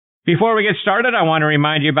Before we get started, I want to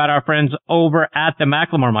remind you about our friends over at the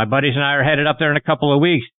Macklemore. My buddies and I are headed up there in a couple of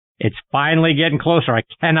weeks. It's finally getting closer. I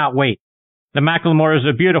cannot wait. The Macklemore is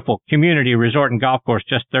a beautiful community resort and golf course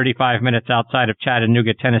just 35 minutes outside of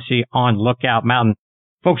Chattanooga, Tennessee on Lookout Mountain.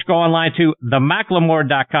 Folks, go online to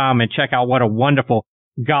themacklemore.com and check out what a wonderful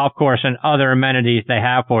golf course and other amenities they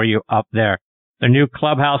have for you up there. Their new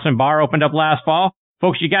clubhouse and bar opened up last fall.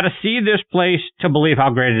 Folks, you got to see this place to believe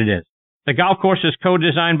how great it is. The golf course is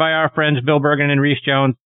co-designed by our friends Bill Bergen and Reese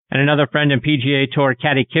Jones, and another friend and PGA Tour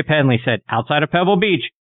caddy Kip Henley said, outside of Pebble Beach,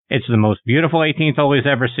 it's the most beautiful 18th hole he's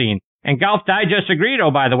ever seen. And Golf Digest agreed,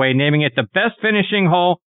 oh, by the way, naming it the best finishing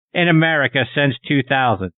hole in America since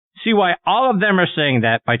 2000. See why all of them are saying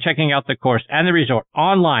that by checking out the course and the resort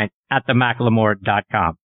online at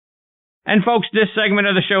themacklemore.com. And folks, this segment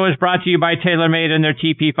of the show is brought to you by TaylorMade and their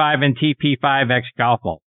TP5 and TP5X golf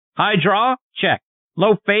ball. High draw? Check.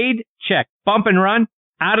 Low fade? Check. Bump and run?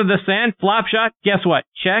 Out of the sand? Flop shot? Guess what?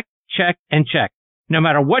 Check, check, and check. No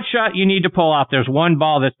matter what shot you need to pull off, there's one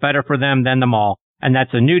ball that's better for them than them all, and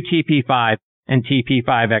that's the new TP5 and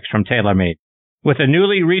TP5X from TaylorMade. With a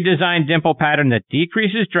newly redesigned dimple pattern that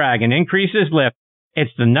decreases drag and increases lift,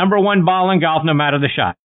 it's the number one ball in golf no matter the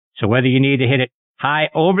shot. So whether you need to hit it high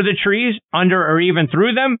over the trees, under, or even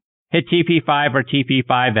through them, hit TP5 or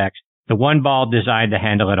TP5X, the one ball designed to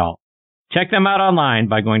handle it all. Check them out online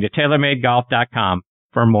by going to TaylorMadeGolf.com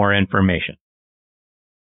for more information.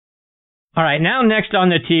 All right, now next on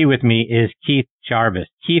the tee with me is Keith Jarvis.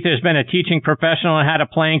 Keith has been a teaching professional and had a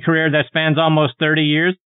playing career that spans almost 30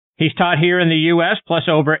 years. He's taught here in the U.S., plus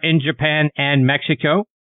over in Japan and Mexico.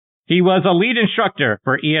 He was a lead instructor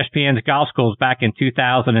for ESPN's golf schools back in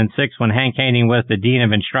 2006 when Hank Haney was the Dean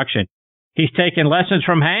of Instruction. He's taken lessons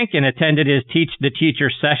from Hank and attended his Teach the Teacher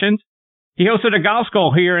sessions. He hosted a golf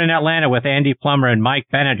school here in Atlanta with Andy Plummer and Mike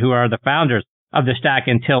Bennett, who are the founders of the Stack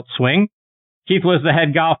and Tilt Swing. Keith was the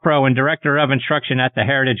head golf pro and director of instruction at the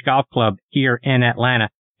Heritage Golf Club here in Atlanta.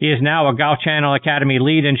 He is now a Golf Channel Academy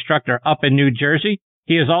lead instructor up in New Jersey.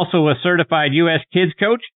 He is also a certified U.S. kids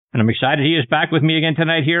coach, and I'm excited he is back with me again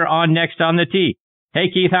tonight here on Next on the Tee. Hey,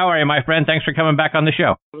 Keith, how are you, my friend? Thanks for coming back on the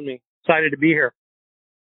show. Excited to be here.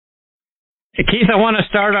 Hey, Keith, I want to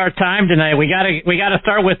start our time tonight. We gotta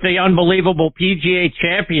start with the unbelievable PGA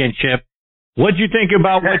Championship. What'd you think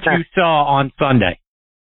about what you saw on Sunday?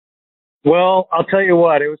 Well, I'll tell you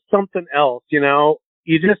what, it was something else. You know,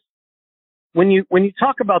 you just when you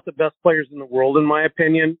talk about the best players in the world, in my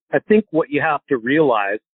opinion, I think what you have to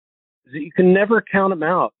realize is that you can never count them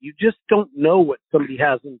out. You just don't know what somebody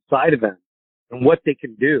has inside of them and what they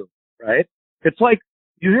can do, right? It's like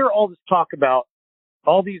you hear all this talk about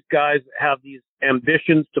all these guys that have these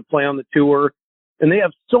ambitions to play on the tour, and they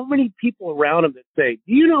have so many people around them that say,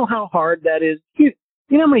 "Do you know how hard that is? You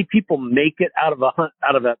know how many people make it out of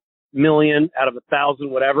a million, out of 1,000,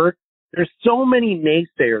 whatever?" There's so many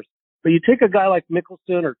naysayers. But you take a guy like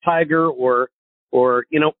Mickelson or Tiger or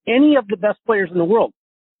you know, any of the best players in the world,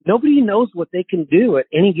 nobody knows what they can do at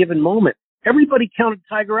any given moment. Everybody counted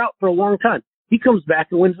Tiger out for a long time. He comes back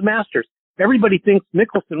and wins the Masters. Everybody thinks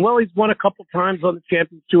Mickelson, well, he's won a couple times on the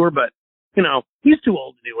Champions Tour, but, you know, he's too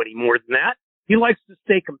old to do any more than that. He likes to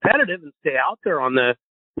stay competitive and stay out there on the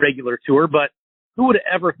regular tour, but who would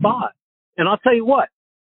have ever thought? And I'll tell you what,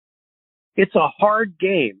 it's a hard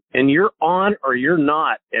game, and you're on or you're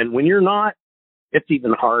not. And when you're not, it's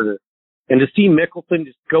even harder. And to see Mickelson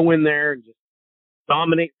just go in there and just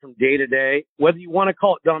dominate from day to day, whether you want to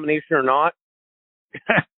call it domination or not,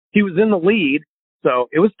 he was in the lead, so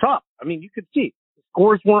it was tough. I mean, you could see the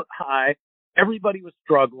scores weren't high. Everybody was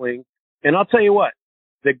struggling. And I'll tell you what,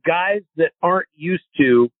 the guys that aren't used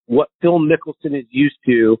to what Phil Mickelson is used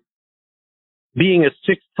to, being a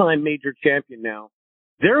 6-time major champion now,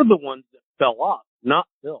 they're the ones that fell off, not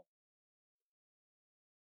Phil.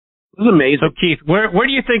 It was amazing. So, Keith, where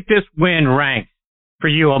do you think this win ranks for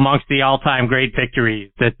you amongst the all-time great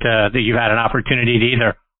victories that you've had an opportunity to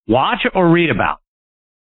either watch or read about?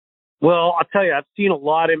 Well, I'll tell you, I've seen a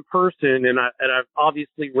lot in person, and I've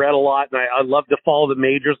obviously read a lot, and I love to follow the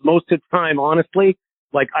majors. Most of the time, honestly,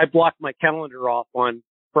 like I block my calendar off on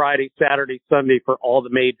Friday, Saturday, Sunday for all the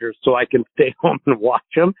majors so I can stay home and watch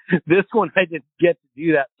them. This one, I didn't get to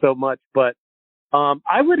do that so much, but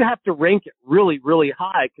I would have to rank it really, really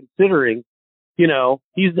high considering, you know,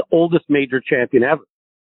 he's the oldest major champion ever.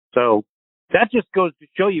 So that just goes to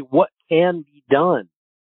show you what can be done,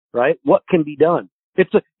 right? What can be done.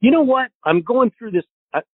 You know what? I'm going through this.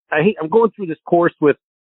 I'm going through this course with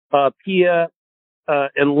Pia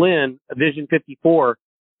and Lynn, Vision 54,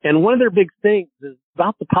 and one of their big things is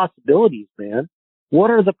about the possibilities, man. What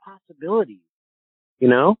are the possibilities? You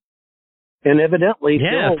know, And evidently,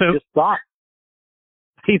 Yeah, Phil just thought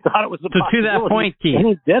he thought it was a possibility. To that point, Keith, and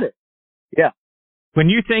he did it. Yeah. When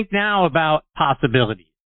you think now about possibilities,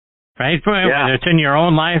 right? Yeah. Whether it's in your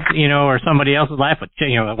own life, or somebody else's life,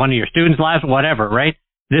 one of your students' lives, whatever, right?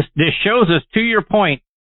 This shows us, to your point,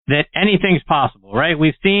 that anything's possible, right?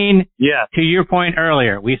 We've seen, to your point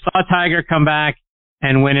earlier, we saw Tiger come back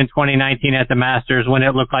and win in 2019 at the Masters when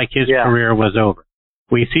it looked like his career was over.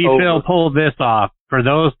 We see Phil pull this off. For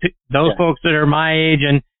those folks that are my age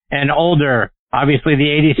and older, obviously the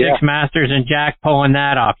 86 Masters and Jack pulling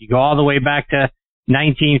that off. You go all the way back to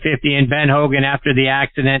 1950 and Ben Hogan after the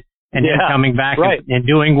accident and him coming back and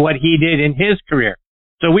doing what he did in his career.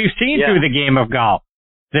 So we've seen through the game of golf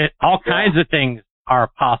that all kinds of things are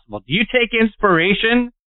possible. Do you take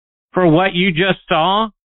inspiration for what you just saw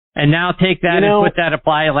and now take that and put that,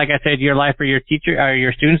 apply it, like I said, to your life or your teacher or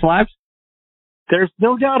your students' lives? There's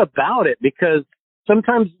no doubt about it, because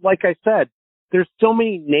sometimes, like I said, there's so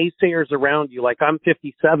many naysayers around you. Like, I'm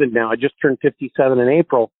 57 now. I just turned 57 in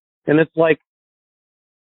April. And it's like,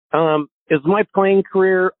 is my playing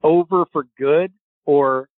career over for good,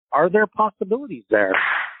 or are there possibilities there?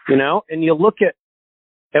 And you look at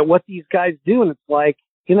what these guys do, and it's like,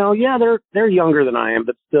 they're younger than I am,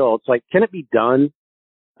 but still, it's like, can it be done?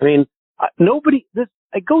 I mean,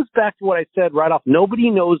 it goes back to what I said right off. Nobody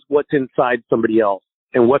knows what's inside somebody else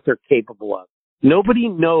and what they're capable of. Nobody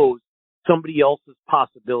knows somebody else's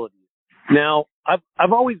possibilities. Now,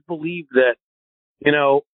 I've always believed that,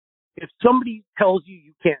 if somebody tells you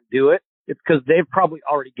you can't do it, it's because they've probably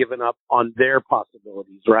already given up on their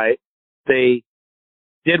possibilities, right? They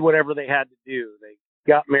did whatever they had to do. They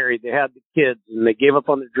got married, they had the kids, and they gave up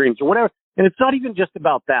on their dreams or whatever. And it's not even just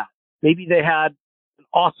about that. Maybe they had an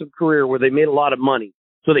awesome career where they made a lot of money,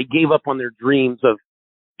 so they gave up on their dreams of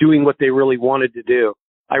doing what they really wanted to do.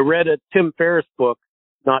 I read a Tim Ferriss book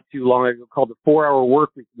not too long ago called The 4-Hour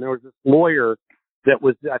Workweek, and there was this lawyer that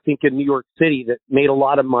was, I think, in New York City that made a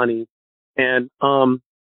lot of money, and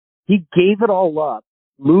he gave it all up,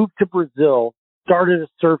 moved to Brazil, started a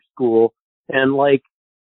surf school, and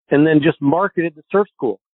then just marketed the surf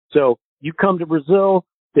school. So you come to Brazil,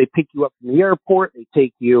 they pick you up from the airport, they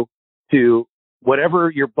take you to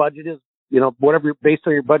whatever your budget is, whatever based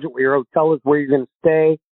on your budget, where your hotel is, where you're going to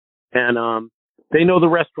stay. And they know the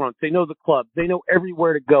restaurants, they know the clubs, they know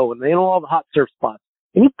everywhere to go, and they know all the hot surf spots.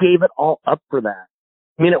 And he gave it all up for that.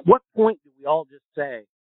 I mean, at what point do we all just say,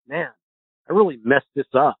 man, I really messed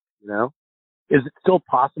this up, Is it still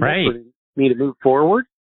possible for me to move forward?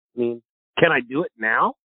 I mean, can I do it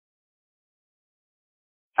now?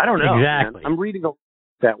 I don't know. Exactly. Man. I'm reading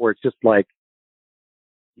that where it's just like,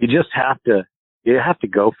 you have to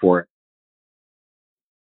go for it.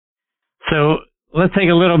 So let's take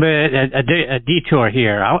a little bit, a detour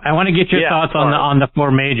here. I want to get your thoughts on the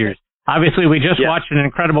four majors. Obviously, we just watched an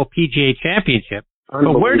incredible PGA Championship.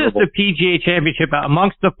 But where does the PGA Championship,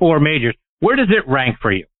 amongst the four majors, where does it rank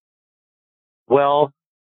for you? Well,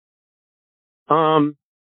 can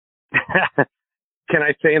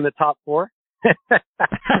I say in the top four?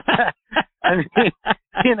 I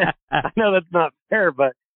mean, I know that's not fair,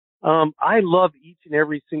 but I love each and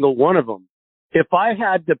every single one of them. If I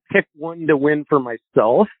had to pick one to win for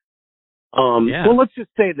myself, well, let's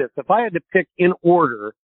just say this. If I had to pick in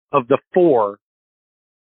order of the four,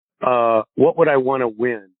 what would I want to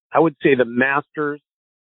win? I would say the Masters,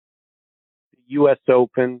 the U.S.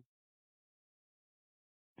 Open,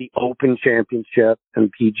 the Open Championship,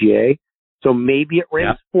 and PGA. So maybe it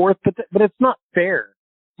ranks fourth, but it's not fair.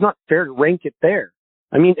 It's not fair to rank it there.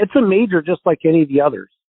 I mean, it's a major just like any of the others.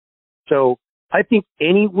 So I think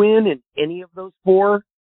any win in any of those four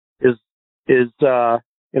is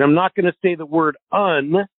and I'm not going to say the word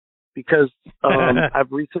because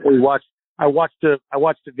I've recently watched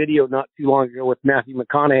a video not too long ago with Matthew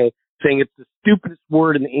McConaughey saying it's the stupidest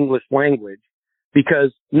word in the English language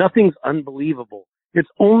because nothing's unbelievable. It's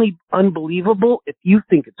only unbelievable if you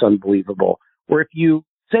think it's unbelievable or if you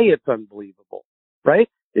say it's unbelievable, right?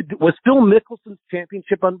 Was Phil Mickelson's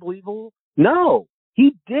championship unbelievable? No,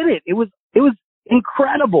 he did it. It was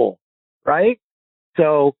incredible, right?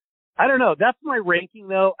 So I don't know. That's my ranking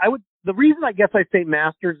though. The reason I guess I say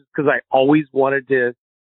Masters is because I always wanted to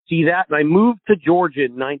see that. And I moved to Georgia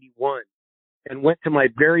in 91 and went to my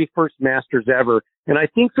very first Masters ever. And I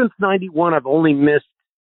think since 91, I've only missed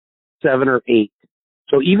 7 or 8.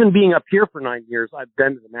 So even being up here for 9 years, I've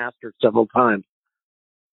been to the Masters several times.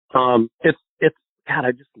 It's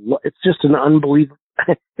just an unbelievable,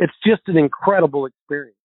 it's just an incredible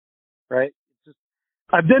experience, right?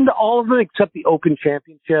 I've been to all of them except the Open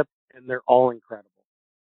Championship, and they're all incredible.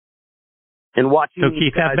 And watching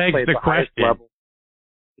Keith, that begs the question. Level,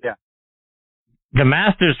 yeah. the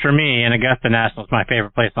Masters for me and Augusta National is my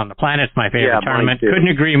favorite place on the planet. It's my favorite tournament. Mine too. Couldn't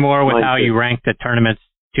agree more with Mine how too. you ranked the tournaments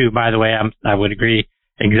too. By the way, I would agree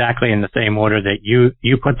exactly in the same order that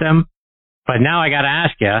you put them. But now I got to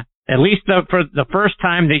ask you, at least for the first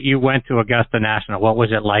time that you went to Augusta National, what was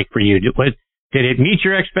it like for you? Did it meet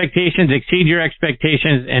your expectations, exceed your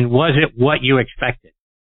expectations, and was it what you expected?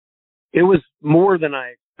 It was more than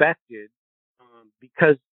I expected,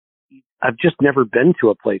 because I've just never been to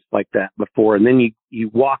a place like that before. And then you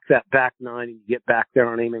walk that back nine and you get back there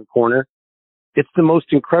on Amen Corner. It's the most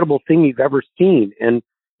incredible thing you've ever seen. And,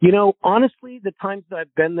 honestly, the times that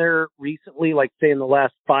I've been there recently, like say in the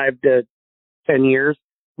last 5 to 10 years,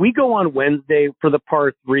 we go on Wednesday for the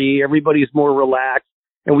par 3. Everybody's more relaxed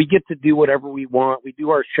and we get to do whatever we want. We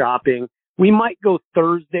do our shopping. We might go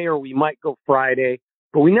Thursday or we might go Friday,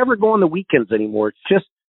 but we never go on the weekends anymore. It's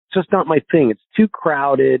just not my thing. It's too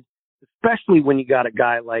crowded, especially when you got a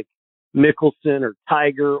guy like Mickelson or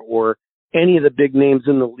Tiger or any of the big names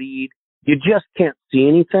in the lead. You just can't see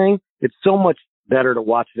anything. It's so much better to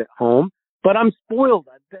watch it at home. But I'm spoiled.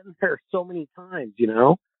 I've been there so many times,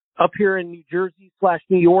 Up here in New Jersey /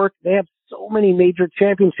 New York, they have so many major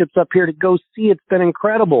championships up here to go see. It's been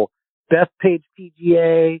incredible. Bethpage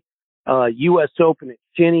PGA, U.S. Open at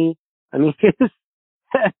Shinny. I mean,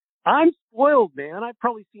 I'm spoiled, man. I've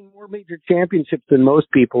probably seen more major championships than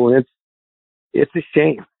most people, and it's a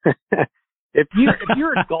shame. If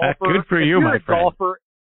you're a golfer, good for you, my friend.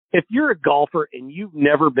 If you're a golfer and you've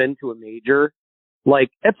never been to a major,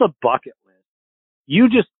 it's a bucket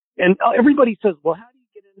list. And everybody says, well, how do you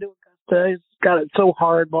get into Augusta? It's got it so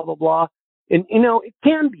hard, blah, blah, blah. And, it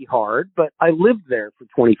can be hard, but I lived there for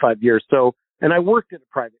 25 years. And I worked at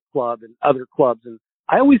a private club and other clubs, and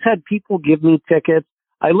I always had people give me tickets.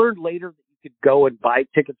 I learned later that you could go and buy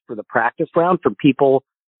tickets for the practice round from people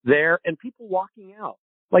there and people walking out.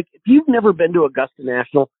 If you've never been to Augusta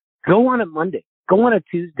National, go on a Monday, go on a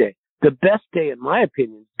Tuesday. The best day, in my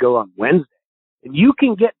opinion, is go on Wednesday. And you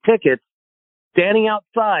can get tickets standing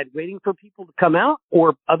outside waiting for people to come out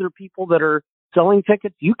or other people that are selling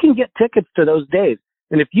tickets. You can get tickets to those days.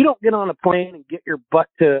 And if you don't get on a plane and get your butt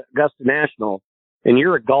to Augusta National and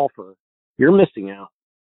you're a golfer, you're missing out.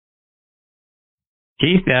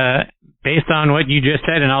 Keith, based on what you just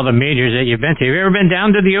said and all the majors that you've been to, have you ever been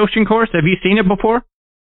down to the Ocean Course? Have you seen it before?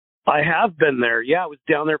 I have been there. Yeah, I was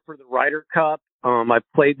down there for the Ryder Cup. I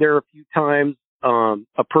played there a few times. One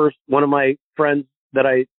of my friends that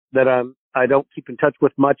I don't keep in touch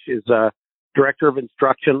with much is director of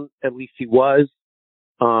instruction. At least she was.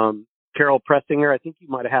 Carol Pressinger. I think you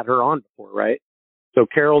might have had her on before, right? So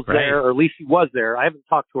Carol's right there, or at least she was there. I haven't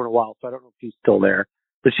talked to her in a while, so I don't know if she's still there.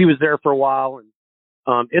 But she was there for a while,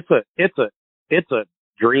 and it's a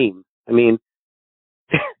dream. I mean,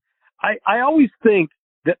 I always think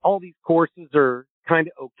that all these courses are kind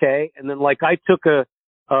of okay, and then I took a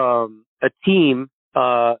team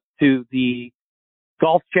to the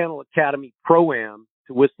Golf Channel Academy Pro-Am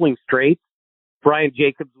to Whistling Straits. Brian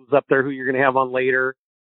Jacobs was up there, who you're going to have on later.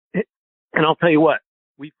 And I'll tell you what,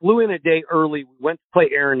 we flew in a day early. We went to play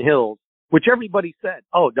Erin Hills, which everybody said,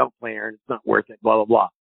 oh, don't play Erin. It's not worth it, blah, blah, blah.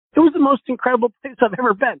 It was the most incredible place I've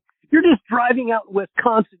ever been. You're just driving out in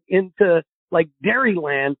Wisconsin into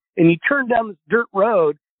Dairyland, and you turn down this dirt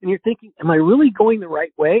road, and you're thinking, am I really going the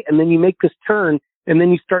right way? And then you make this turn, and then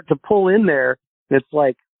you start to pull in there, and it's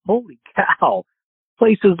like, holy cow,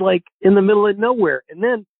 place is in the middle of nowhere. And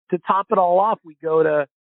then to top it all off, we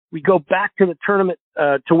go back to the tournament,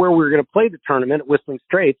 to where we were going to play the tournament at Whistling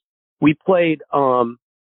Straits. We played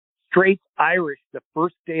Straits Irish the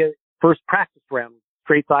first practice round,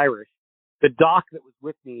 Straits Irish. The doc that was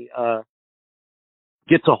with me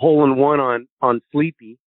gets a hole in one on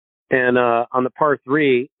Sleepy and on the par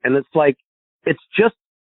 3, and it's just,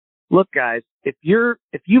 look guys, if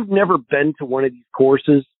you've never been to one of these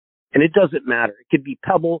courses, and it doesn't matter, it could be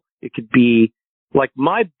Pebble, it could be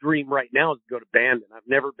my dream right now is to go to Bandon. I've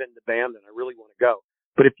never been to Bandon. I really want to go.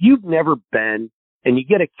 But if you've never been and you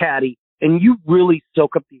get a caddy and you really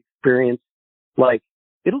soak up the experience,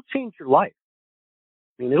 it'll change your life.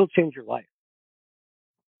 I mean, it'll change your life.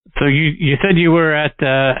 So you said you were at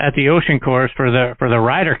the Ocean Course for the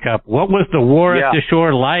Ryder Cup. What was the war at the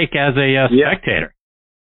shore like as a spectator?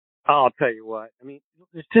 Oh, I'll tell you what. I mean,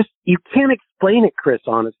 it's just, you can't explain it, Chris,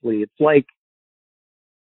 honestly. It's like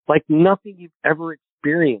nothing you've ever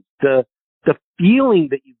experienced. The feeling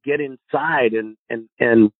that you get inside and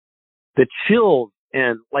the chills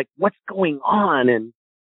and what's going on and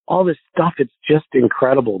all this stuff. It's just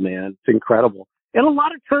incredible, man. It's incredible. And a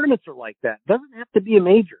lot of tournaments are like that. It doesn't have to be a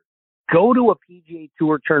major. Go to a PGA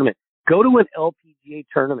Tour tournament. Go to an LPGA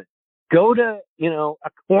tournament. Go to, a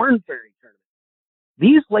Corn Ferry tournament.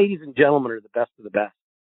 these ladies and gentlemen are the best of the best.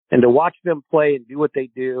 And to watch them play and do what they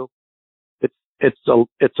do, it's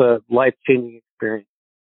a life-changing experience,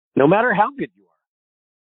 no matter how good you are.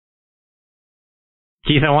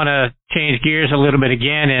 Keith, I want to change gears a little bit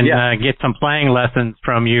again and get some playing lessons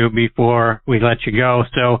from you before we let you go.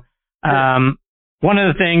 So, one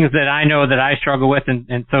of the things that I know that I struggle with,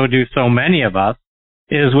 and so do so many of us,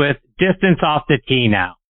 is with distance off the tee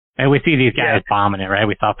now. And we see these guys bombing it, right?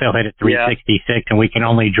 We saw Phil hit at 366, and we can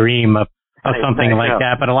only dream of something like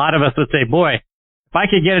that. But a lot of us would say, boy, if I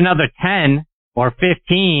could get another 10 or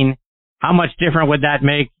 15, how much different would that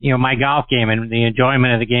make, my golf game and the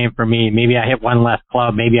enjoyment of the game for me? Maybe I hit one less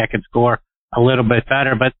club. Maybe I could score a little bit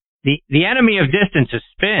better. But the enemy of distance is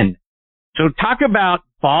spin. So talk about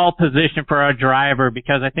ball position for our driver,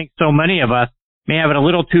 because I think so many of us may have it a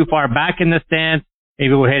little too far back in the stance.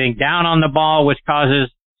 Maybe we're hitting down on the ball, which causes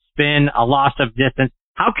spin, a loss of distance.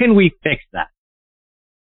 How can we fix that?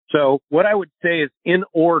 So what I would say is, in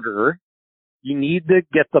order, you need to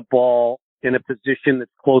get the ball in a position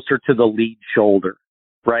that's closer to the lead shoulder,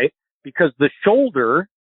 right? Because the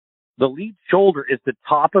lead shoulder is the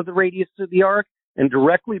top of the radius of the arc, and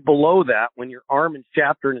directly below that, when your arm and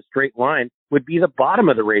shaft are in a straight line, would be the bottom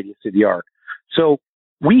of the radius of the arc. So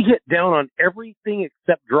we hit down on everything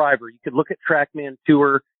except driver. You could look at TrackMan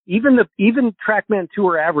Tour, even TrackMan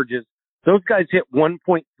Tour averages. Those guys hit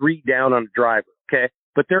 1.3 down on a driver, okay?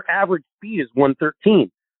 But their average speed is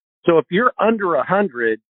 113. So if you're under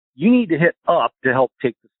 100, you need to hit up to help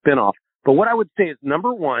take the spin off. But what I would say is,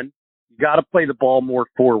 number one, you got to play the ball more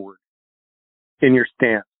forward in your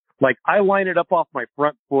stance. Like, I line it up off my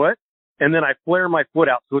front foot, and then I flare my foot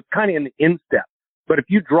out, so it's kind of in the instep. But if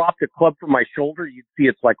you dropped a club from my shoulder, you'd see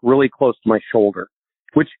it's like really close to my shoulder.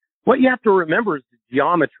 Which, what you have to remember is the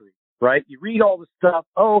geometry, right? You read all the stuff.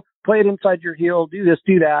 Oh, play it inside your heel. Do this,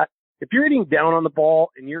 do that. If you're hitting down on the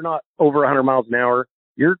ball and you're not over 100 miles an hour,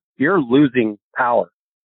 you're losing power.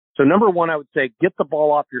 So number one, I would say get the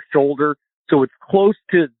ball off your shoulder so it's close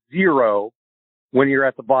to zero when you're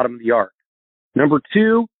at the bottom of the arc. Number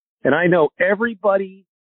two, and I know everybody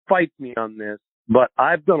fights me on this, but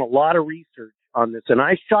I've done a lot of research on this, and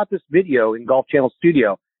I shot this video in Golf Channel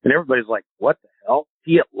Studio, and everybody's like, what the hell?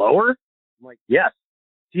 Tee it lower? I'm like, yes,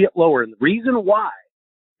 tee it lower. And the reason why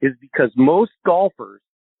is because most golfers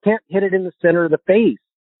can't hit it in the center of the face.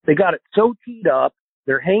 They got it so teed up,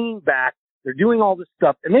 they're hanging back, they're doing all this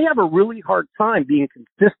stuff, and they have a really hard time being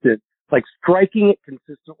consistent, like striking it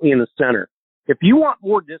consistently in the center. If you want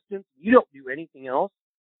more distance, you don't do anything else,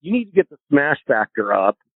 you need to get the smash factor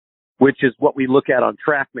up, which is what we look at on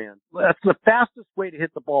TrackMan. That's the fastest way to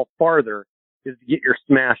hit the ball farther, is to get your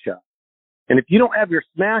smash up. And if you don't have your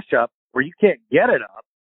smash up, or you can't get it up,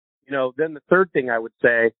 then the third thing I would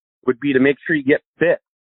say would be to make sure you get fit,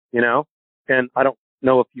 And I don't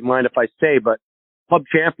know if you mind if I say, but Club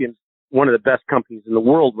Champion's one of the best companies in the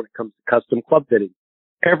world when it comes to custom club fitting.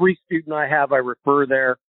 Every student I have, I refer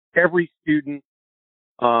there. Every student,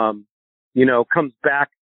 comes back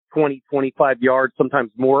 20, 25 yards,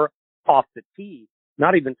 sometimes more off the tee,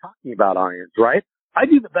 not even talking about irons, right? I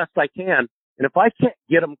do the best I can. And if I can't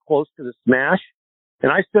get them close to the smash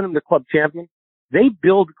and I send them to Club Champion, they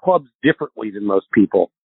build clubs differently than most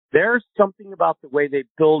people. There's something about the way they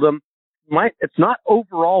build them. It's not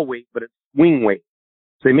overall weight, but it's swing weight.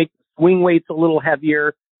 So they make the swing weights a little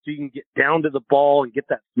heavier so you can get down to the ball and get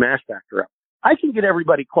that smash factor up. I can get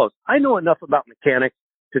everybody close. I know enough about mechanics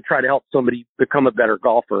to try to help somebody become a better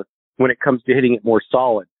golfer when it comes to hitting it more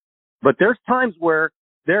solid. But there's times where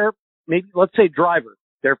they're maybe, let's say driver,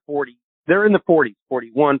 they're in the 40s,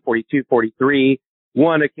 41, 42, 43,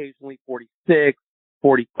 one occasionally 46,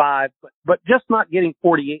 45, but just not getting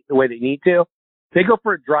 48 the way they need to. They go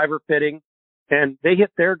for a driver fitting and they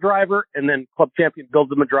hit their driver, and then Club Champion builds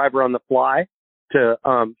them a driver on the fly to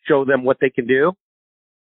show them what they can do.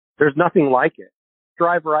 There's nothing like it. The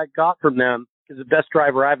driver I got from them is the best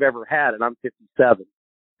driver I've ever had, and I'm 57.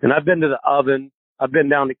 And I've been to the Oven. I've been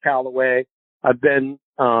down to Kiawah. I've been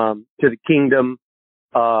to the Kingdom.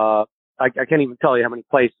 I can't even tell you how many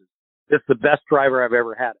places. It's the best driver I've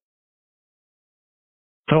ever had.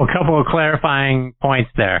 So a couple of clarifying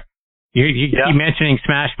points there. You keep mentioning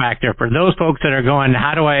smash factor. For those folks that are going,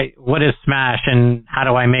 what is smash and how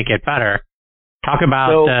do I make it better? Talk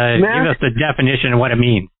about, give us the definition of what it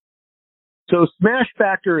means. So smash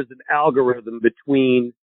factor is an algorithm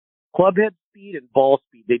between club head speed and ball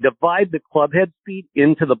speed. They divide the club head speed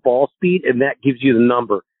into the ball speed, and that gives you the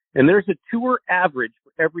number. And there's a tour average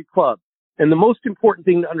for every club. And the most important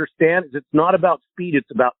thing to understand is it's not about speed,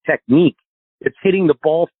 it's about technique. It's hitting the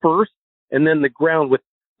ball first and then the ground with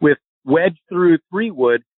wedge through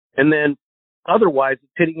 3-wood and then Otherwise,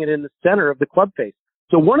 it's hitting it in the center of the club face.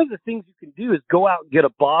 So one of the things you can do is go out and get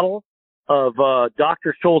a bottle of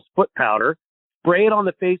Dr. Scholl's foot powder, spray it on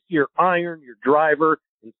the face of your iron, your driver,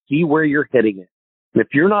 and see where you're hitting it. And if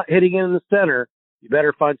you're not hitting it in the center, you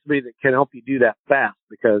better find somebody that can help you do that fast,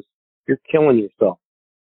 because you're killing yourself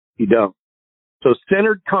if you don't. So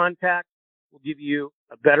centered contact will give you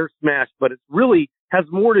a better smash, but it really has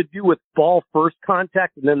more to do with ball first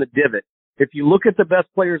contact and then the divot. If you look at the best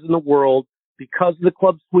players in the world, because the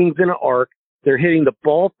club swings in an arc, they're hitting the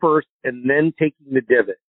ball first and then taking the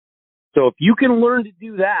divot. So if you can learn to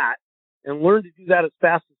do that and learn to do that as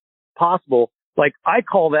fast as possible, like I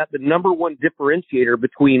call that the number one differentiator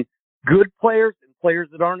between good players and players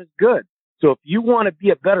that aren't as good. So if you want to be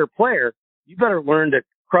a better player, you better learn to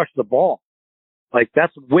crush the ball. Like,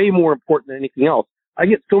 that's way more important than anything else. I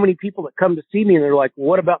get so many people that come to see me and they're like, well,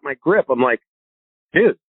 what about my grip? I'm like,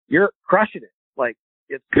 dude, you're crushing it. Like,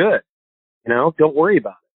 it's good. You know, don't worry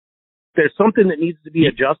about it. If there's something that needs to be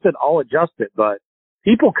adjusted, I'll adjust it. But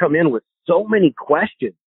people come in with so many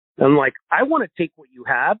questions. And I'm like, I want to take what you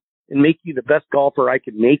have and make you the best golfer I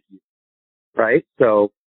can make you. Right?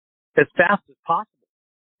 So as fast as possible.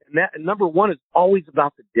 And number one is always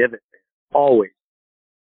about the divot, man. Always.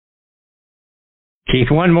 Keith,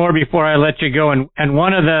 one more before I let you go. And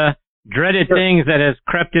one of the dreaded things that has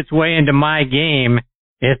crept its way into my game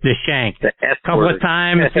is the shank. The S a couple word. of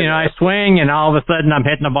times, I swing, and all of a sudden I'm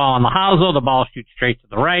hitting the ball on the hosel. The ball shoots straight to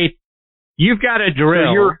the right. You've got a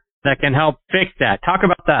drill that can help fix that. Talk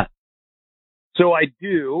about that. So I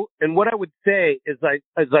do. And what I would say is I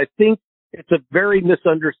think it's a very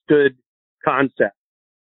misunderstood concept.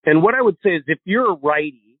 And what I would say is if you're a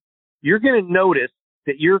righty, you're going to notice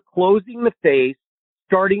that you're closing the face,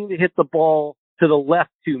 starting to hit the ball to the left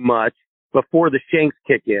too much before the shanks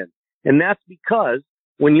kick in. And that's because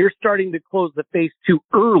when you're starting to close the face too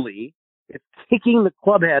early, it's kicking the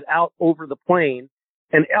club head out over the plane.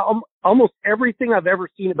 And almost everything I've ever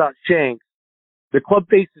seen about shanks, the club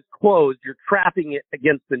face is closed, you're trapping it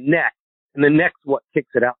against the neck, and the neck's what kicks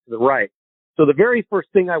it out to the right. So the very first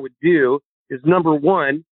thing I would do is, number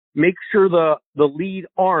one, make sure the lead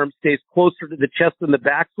arm stays closer to the chest than the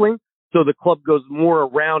backswing, so the club goes more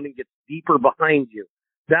around and gets deeper behind you.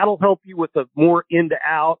 That'll help you with a more in to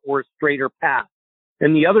out or a straighter path.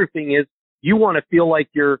 And the other thing is, you want to feel like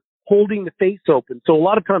you're holding the face open. So a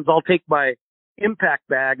lot of times I'll take my impact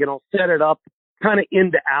bag and I'll set it up kind of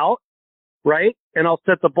in to out, right? And I'll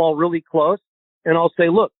set the ball really close and I'll say,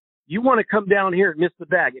 look, you want to come down here and miss the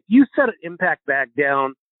bag. If you set an impact bag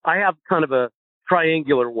down, I have kind of a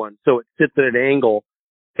triangular one, so it sits at an angle.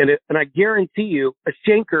 And I guarantee you, a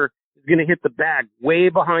shanker is going to hit the bag way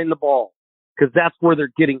behind the ball, because that's where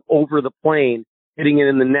they're getting over the plane, hitting it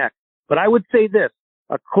in the neck. But I would say this,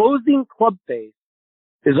 a closing club face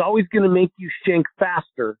is always going to make you shank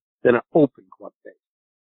faster than an open club face.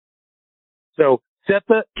 So get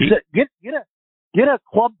a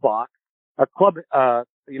club box, a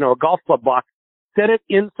golf club box, set it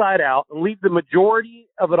inside out and leave the majority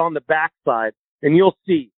of it on the back side, and you'll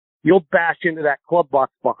see, you'll bash into that club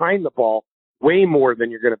box behind the ball way more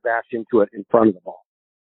than you're going to bash into it in front of the ball.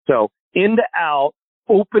 So in to out,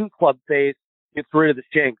 open club face, gets rid of the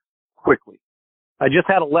shanks quickly. I just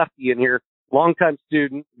had a lefty in here, longtime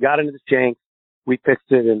student, got into the shanks. We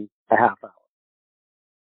fixed it in a half hour.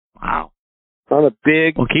 Wow. On a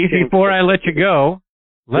big. Well, Keith, before I let you go,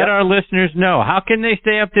 let our listeners know, how can they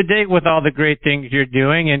stay up to date with all the great things you're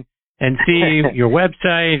doing and see your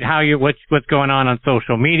website, what's going on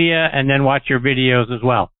social media, and then watch your videos as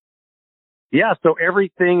well? Yeah, so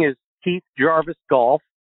everything is Keith Jarvis Golf.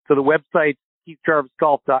 So the website's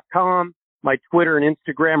KeithJarvisGolf.com. My Twitter and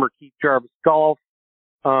Instagram are Keith Jarvis Golf.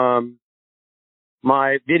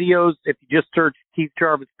 My videos, if you just search Keith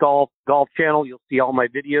Jarvis Golf channel, you'll see all my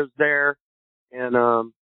videos there. And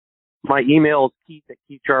my email is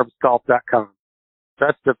keith@KeithJarvisGolf.com.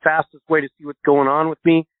 That's the fastest way to see what's going on with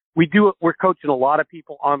me. We're coaching a lot of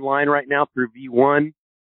people online right now through V1.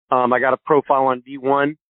 I got a profile on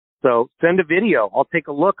V1. So send a video. I'll take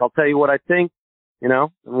a look. I'll tell you what I think,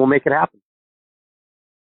 and we'll make it happen.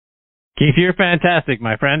 Keith, you're fantastic,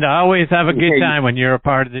 my friend. I always have a good time when you're a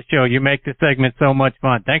part of the show. You make the segment so much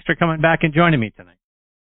fun. Thanks for coming back and joining me tonight.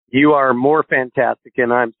 You are more fantastic,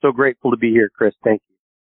 and I'm so grateful to be here, Chris. Thank you.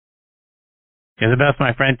 You're the best,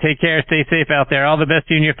 my friend. Take care. Stay safe out there. All the best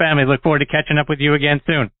to you and your family. Look forward to catching up with you again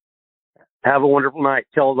soon. Have a wonderful night.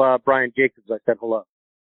 Tell Brian Jacobs I said hello.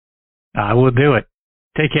 I will do it.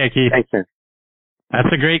 Take care, Keith. Thanks, man. That's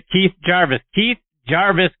the great Keith Jarvis.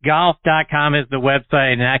 KeithJarvisGolf.com is the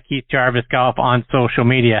website, and at Keith Jarvis Golf on social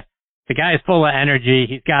media. The guy is full of energy.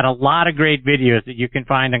 He's got a lot of great videos that you can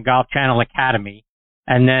find on Golf Channel Academy.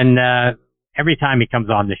 And then every time he comes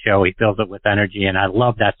on the show, he fills it with energy, and I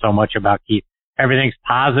love that so much about Keith. Everything's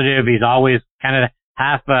positive. He's always kind of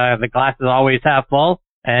the glass is always half full,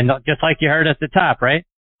 and just like you heard at the top, right?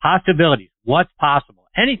 Possibilities. What's possible?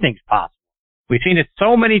 Anything's possible. We've seen it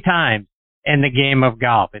so many times in the game of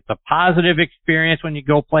golf. It's a positive experience when you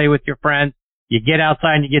go play with your friends. You get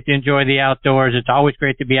outside and you get to enjoy the outdoors. It's always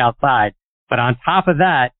great to be outside. But on top of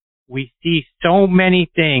that, we see so many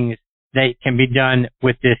things that can be done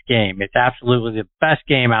with this game. It's absolutely the best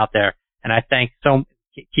game out there. And I thank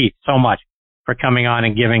Keith so much for coming on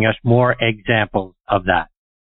and giving us more examples of that.